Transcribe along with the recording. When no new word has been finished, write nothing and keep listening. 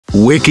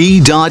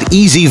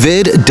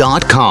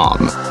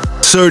wiki.ezvid.com.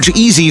 Search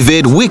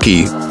EasyVid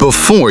Wiki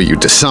before you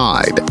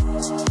decide.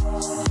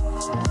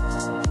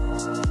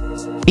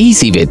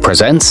 EasyVid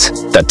presents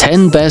the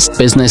 10 best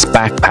business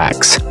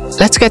backpacks.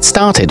 Let's get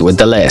started with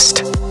the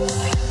list.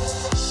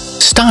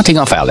 Starting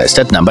off our list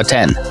at number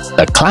 10,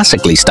 the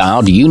classically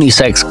styled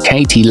unisex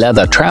KT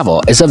leather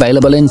travel is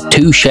available in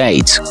 2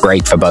 shades,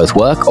 great for both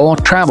work or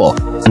travel,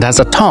 and has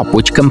a top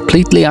which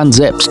completely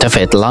unzips to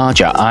fit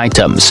larger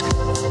items.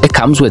 It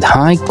comes with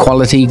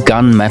high-quality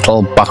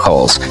gunmetal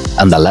buckles,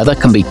 and the leather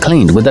can be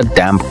cleaned with a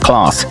damp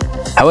cloth.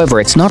 However,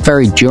 it's not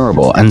very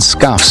durable and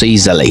scuffs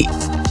easily.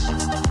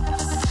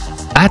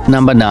 At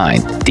number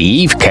 9, the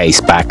Eve Case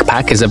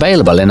backpack is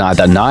available in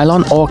either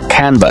nylon or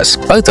canvas,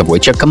 both of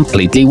which are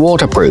completely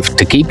waterproof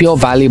to keep your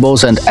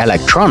valuables and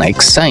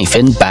electronics safe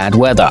in bad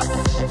weather.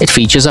 It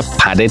features a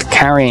padded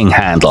carrying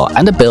handle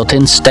and a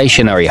built-in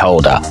stationery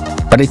holder,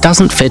 but it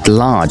doesn't fit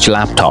large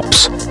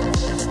laptops.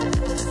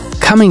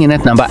 Coming in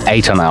at number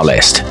 8 on our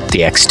list,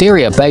 the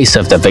exterior base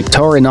of the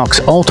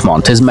Victorinox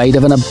Altamont is made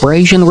of an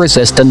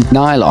abrasion-resistant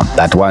nylon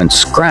that won't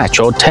scratch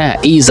or tear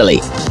easily,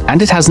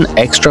 and it has an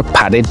extra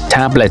padded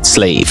tablet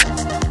sleeve.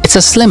 It's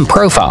a slim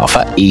profile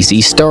for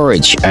easy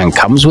storage and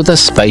comes with a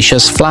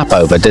spacious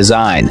flap-over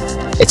design.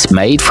 It's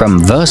made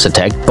from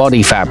Versatech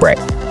body fabric.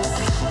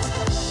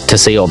 To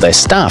see all this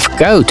stuff,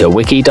 go to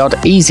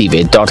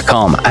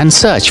wiki.ezvid.com and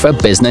search for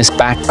business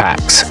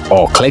backpacks,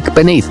 or click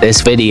beneath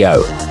this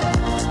video.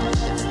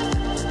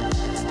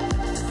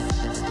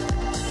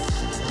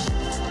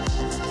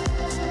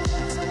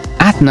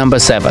 At number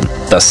 7,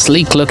 the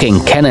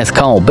sleek-looking Kenneth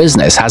Cole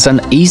Business has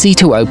an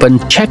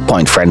easy-to-open,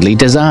 checkpoint-friendly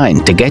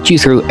design to get you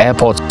through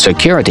airport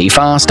security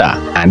faster,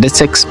 and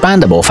it's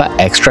expandable for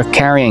extra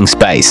carrying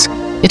space.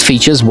 It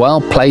features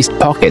well-placed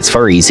pockets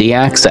for easy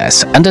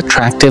access and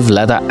attractive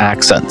leather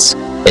accents.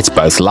 It's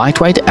both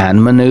lightweight and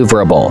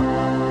maneuverable.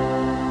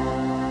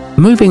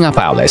 Moving up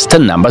our list to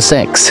number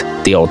 6,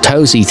 the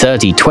Ortosi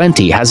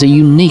 3020 has a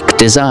unique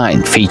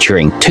design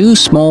featuring 2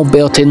 small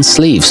built-in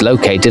sleeves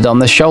located on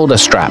the shoulder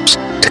straps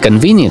to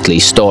conveniently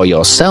store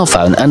your cell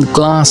phone and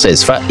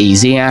glasses for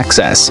easy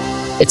access.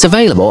 It's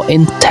available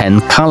in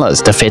 10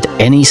 colors to fit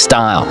any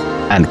style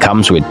and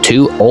comes with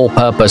 2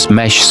 all-purpose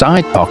mesh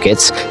side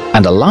pockets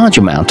and a large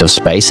amount of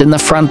space in the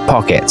front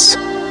pockets.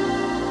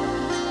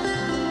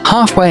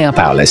 Halfway up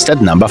our list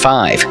at number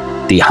 5,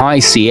 the High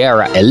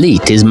Sierra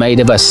Elite is made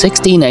of a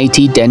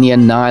 1680 denier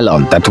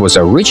nylon that was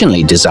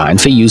originally designed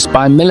for use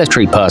by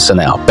military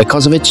personnel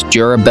because of its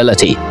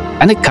durability,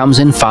 and it comes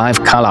in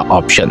 5 color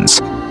options.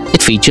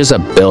 It features a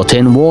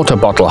built-in water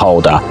bottle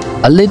holder,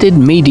 a lidded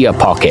media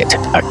pocket,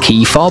 a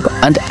key fob,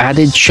 and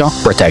added shock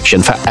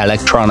protection for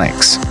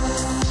electronics.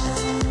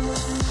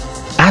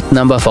 At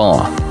number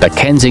 4, the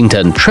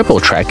Kensington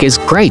Triple Trek is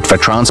great for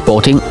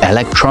transporting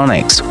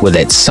electronics with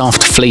its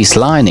soft fleece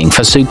lining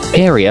for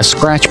superior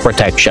scratch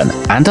protection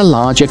and a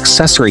large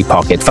accessory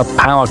pocket for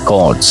power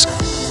cords.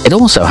 It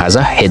also has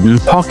a hidden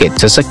pocket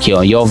to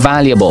secure your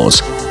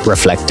valuables,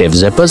 reflective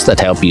zippers that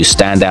help you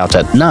stand out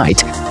at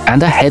night,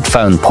 and a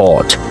headphone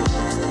port.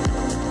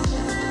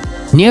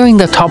 Nearing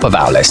the top of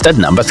our list at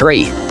number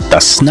 3, the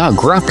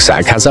Snug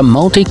Rucksack has a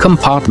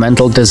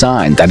multi-compartmental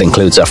design that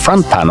includes a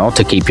front panel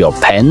to keep your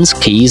pens,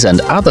 keys,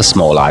 and other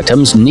small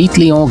items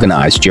neatly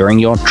organized during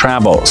your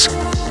travels.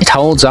 It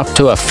holds up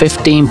to a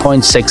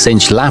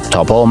 15.6-inch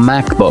laptop or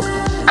MacBook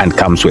and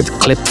comes with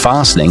clip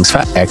fastenings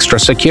for extra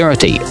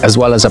security, as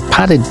well as a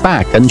padded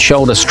back and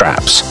shoulder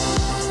straps.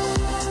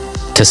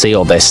 To see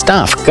all this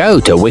stuff, go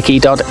to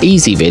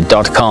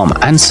wiki.ezvid.com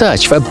and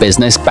search for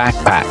business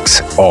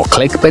backpacks, or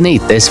click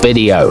beneath this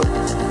video.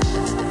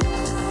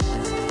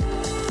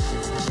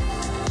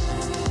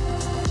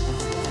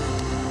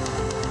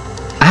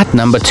 At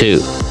number 2,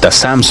 the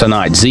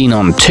Samsonite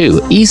Xenon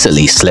 2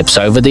 easily slips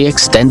over the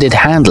extended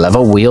handle of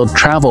a wheeled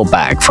travel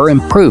bag for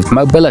improved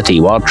mobility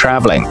while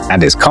traveling,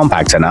 and is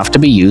compact enough to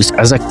be used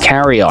as a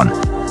carry-on.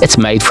 It's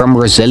made from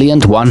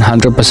resilient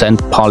 100%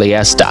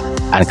 polyester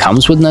and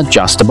comes with an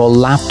adjustable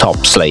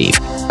laptop sleeve,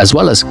 as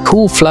well as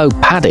cool flow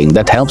padding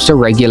that helps to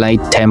regulate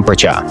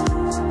temperature.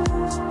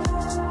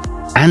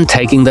 And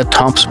taking the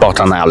top spot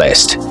on our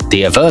list,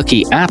 the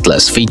Averki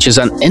Atlas features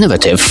an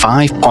innovative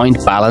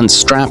 5-point balance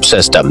strap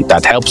system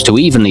that helps to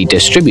evenly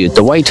distribute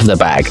the weight of the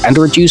bag and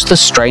reduce the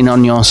strain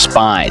on your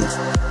spine.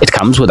 It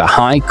comes with a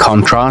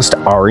high-contrast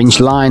orange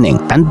lining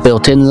and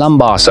built-in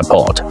lumbar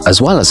support,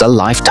 as well as a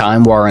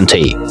lifetime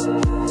warranty.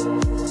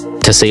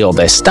 To see all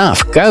this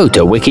stuff, go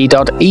to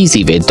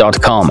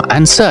wiki.ezvid.com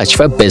and search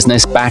for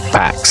business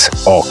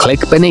backpacks, or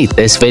click beneath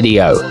this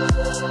video.